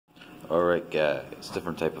Alright guys,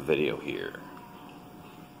 different type of video here.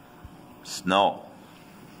 Snow.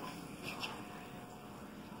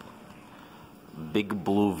 Big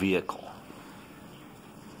blue vehicle.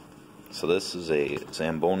 So this is a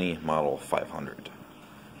Zamboni Model 500.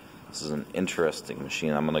 This is an interesting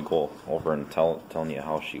machine. I'm going to go over and telling you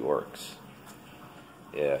how she works.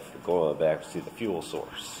 If we go to the back, see the fuel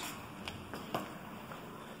source.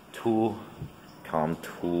 2,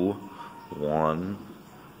 1,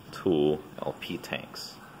 2 LP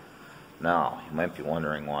tanks. Now, you might be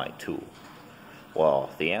wondering why 2. Well,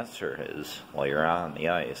 the answer is, while you're on the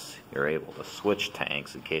ice, you're able to switch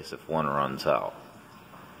tanks in case if one runs out.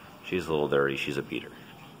 She's a little dirty, she's a beater.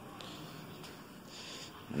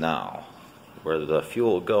 Now, where the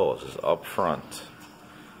fuel goes is up front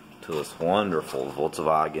to this wonderful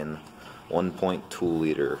Volkswagen 1.2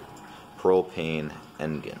 liter propane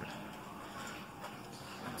engine.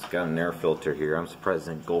 It's got an air filter here. I'm surprised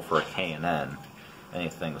it didn't go for a K&N.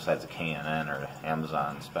 Anything besides a K&N or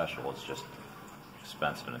Amazon special is just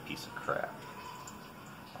expensive and a piece of crap.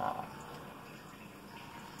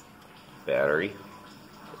 Battery.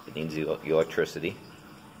 It needs electricity.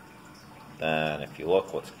 Then if you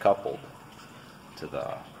look what's coupled to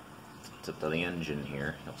the engine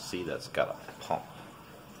here, you'll see that's got a pump.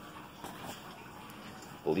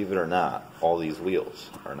 Believe it or not, all these wheels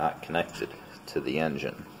are not connected to the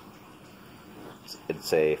engine.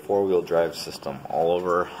 It's a four-wheel drive system all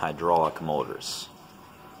over hydraulic motors.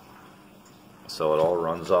 So it all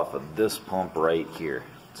runs off of this pump right here.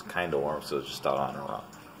 It's kind of warm, so it's just out on a run.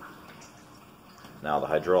 Now the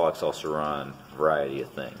hydraulics also run a variety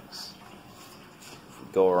of things. If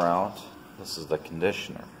we go around, this is the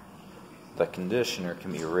conditioner. The conditioner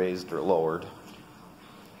can be raised or lowered.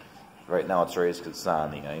 Right now it's raised because it's not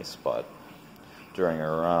on the ice, but during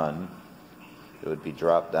a run it would be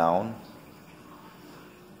dropped down.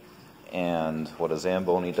 And what a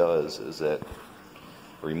Zamboni does is it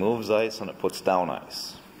removes ice and it puts down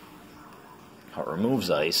ice. How it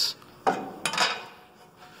removes ice,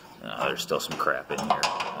 there's still some crap in here.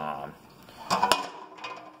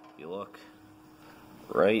 If you look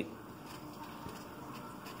right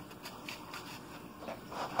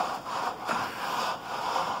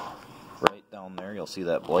down there, you'll see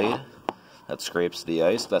that blade that scrapes the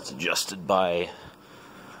ice. That's adjusted by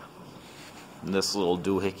this little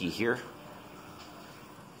doohickey here.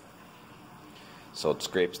 So it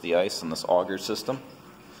scrapes the ice in this auger system.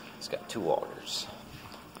 It's got 2 augers.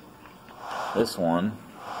 This one,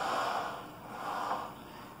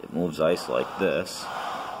 it moves ice like this.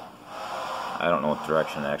 I don't know what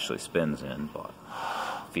direction it actually spins in, but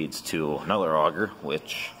feeds to another auger,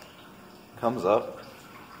 which comes up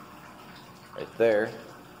right there,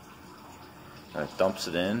 and it dumps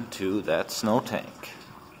it into that snow tank,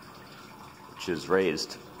 which is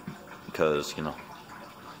raised because, you know,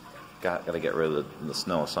 gotta get rid of the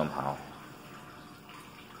snow somehow.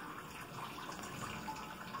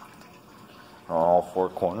 On all 4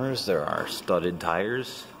 corners there are studded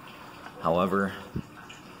tires. However,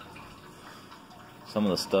 some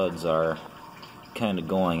of the studs are kind of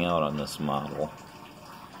going out on this model.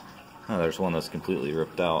 Oh, there's one that's completely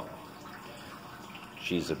ripped out.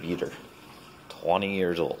 She's a beater. 20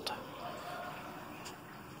 years old.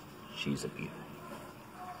 She's a beater.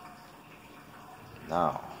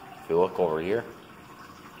 Now, if you look over here,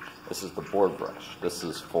 this is the board brush. This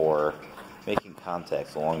is for making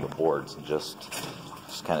contacts along the boards and just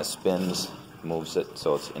kind of spins, moves it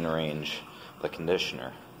so it's in range of the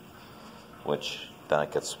conditioner, which then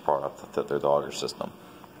it gets brought up through the auger system.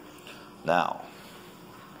 Now,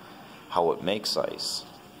 how it makes ice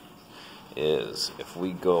is if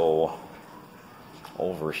we go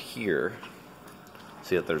over here,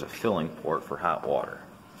 see that there's a filling port for hot water.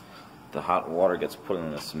 The hot water gets put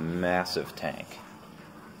in this massive tank.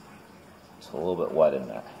 It's a little bit wet in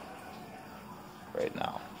there right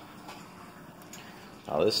now.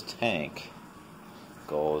 Now this tank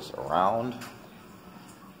goes around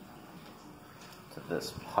to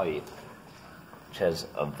this pipe, which has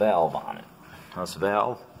a valve on it. Now this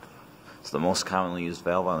valve, it's the most commonly used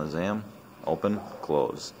valve on the Zam. Open,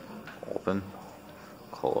 close, open,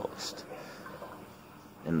 closed.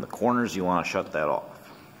 In the corners you want to shut that off.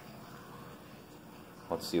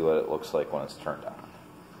 Let's see what it looks like when it's turned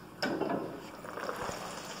on.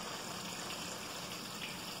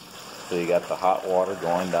 So you got the hot water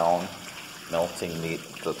going down, melting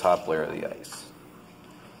the top layer of the ice.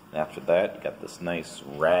 And after that, you got this nice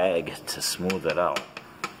rag to smooth it out.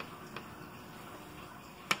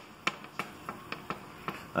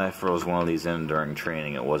 I froze one of these in during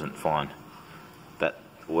training. It wasn't fun.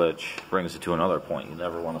 Which brings it to another point. You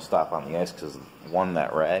never want to stop on the ice because, one,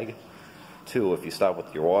 that rag Two, if you stop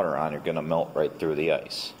with your water on, you're going to melt right through the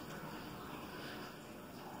ice.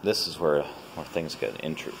 This is where things get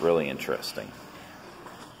really interesting.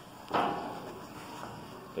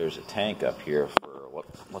 There's a tank up here for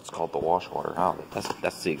what's called the wash water. Oh,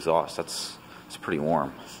 that's the exhaust. It's pretty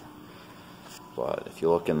warm. But if you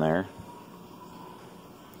look in there,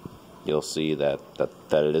 you'll see that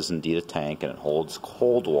it is indeed a tank, and it holds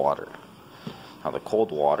cold water. Now the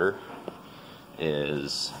cold water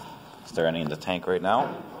is there any in the tank right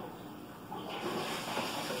now?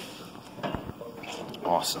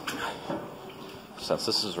 Awesome. Since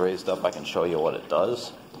this is raised up, I can show you what it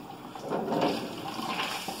does.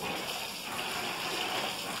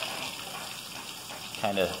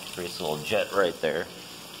 Kind of creates a little jet right there.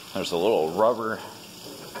 There's a little rubber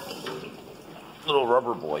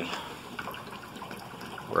boy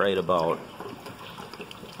right about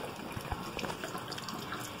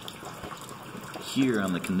here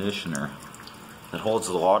on the conditioner that holds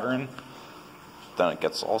the water in. Then it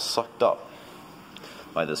gets all sucked up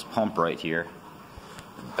by this pump right here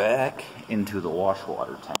back into the wash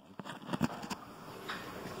water tank,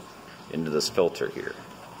 into this filter here.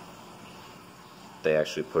 They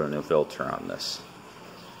actually put a new filter on this.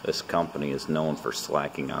 This company is known for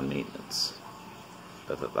slacking on maintenance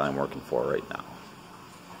that I'm working for right now.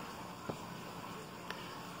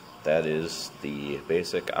 That is the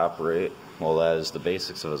basic that is the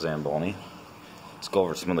basics of a Zamboni. Let's go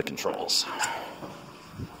over some of the controls.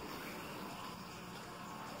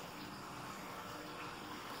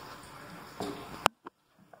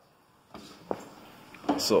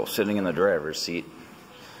 So, sitting in the driver's seat,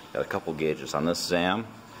 got a couple gauges. On this Zam,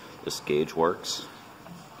 this gauge works.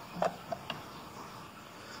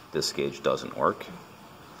 This gauge doesn't work.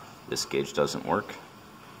 This gauge doesn't work.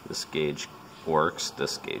 This gauge works.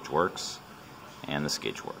 This gauge works. And this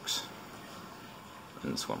gauge works.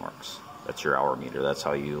 And this one works. That's your hour meter. That's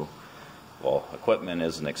how equipment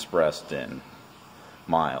isn't expressed in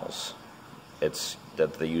miles. It's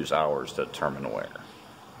that they use hours to determine wear.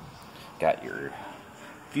 Got your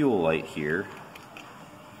fuel light here.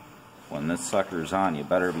 When this sucker's on, you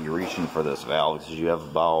better be reaching for this valve because you have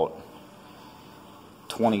about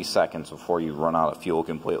 20 seconds before you run out of fuel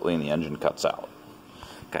completely and the engine cuts out.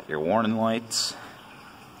 Got your warning lights,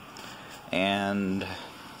 and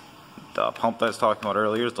the pump that I was talking about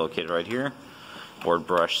earlier is located right here. Board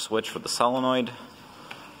brush switch for the solenoid,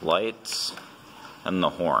 lights, and the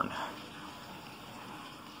horn.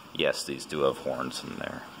 Yes, these do have horns in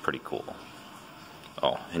there. Pretty cool.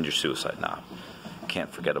 Oh, and your suicide knob.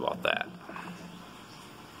 Can't forget about that.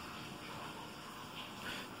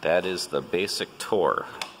 That is the basic tour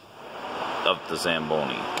of the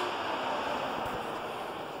Zamboni.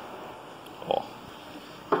 Oh,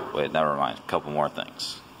 wait, never mind. A couple more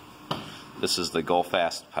things. This is the Go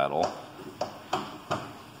Fast pedal.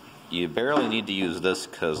 You barely need to use this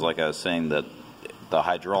because, like I was saying, that the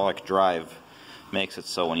hydraulic drive makes it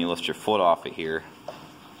so when you lift your foot off of here,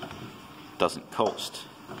 it doesn't coast.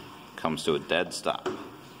 It comes to a dead stop.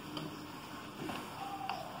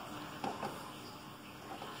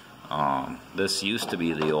 This used to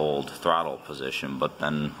be the old throttle position, but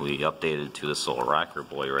then we updated to this little rocker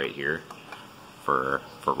boy right here for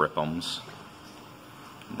rip'ems.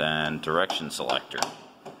 Then direction selector.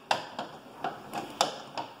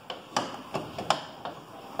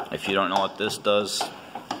 If you don't know what this does,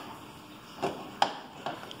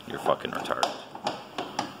 you're fucking retarded.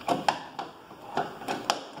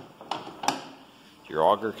 Your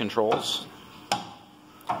auger controls,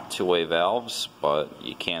 two-way valves, but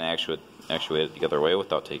you can't actuate it the other way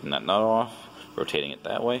without taking that nut off, rotating it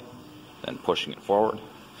that way, then pushing it forward.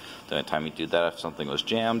 The only time you do that if something was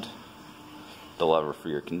jammed. The lever for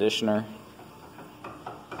your conditioner,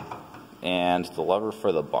 and the lever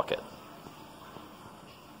for the bucket.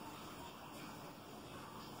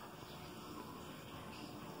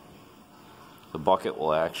 The bucket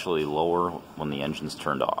will actually lower when the engine's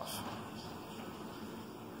turned off.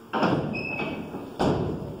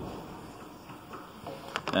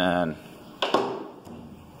 And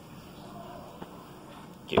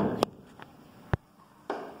gear.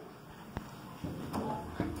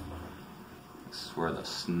 This is where the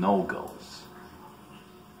snow goes.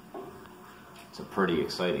 It's a pretty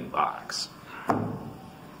exciting box.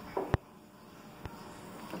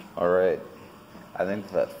 Alright, I think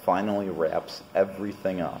that finally wraps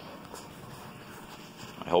everything up.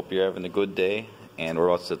 I hope you're having a good day, and we're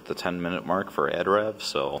almost at the 10-minute mark for ad rev,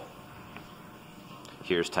 so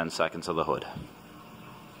here's 10 seconds of the hood.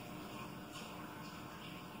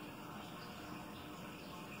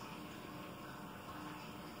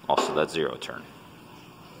 Also, that zero turn.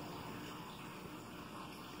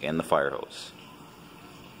 and the fire hose.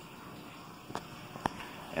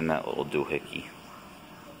 And that little doohickey.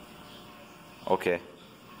 Okay.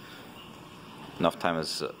 Enough time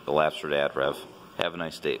has elapsed for the ad rev. Have a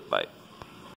nice day. Bye.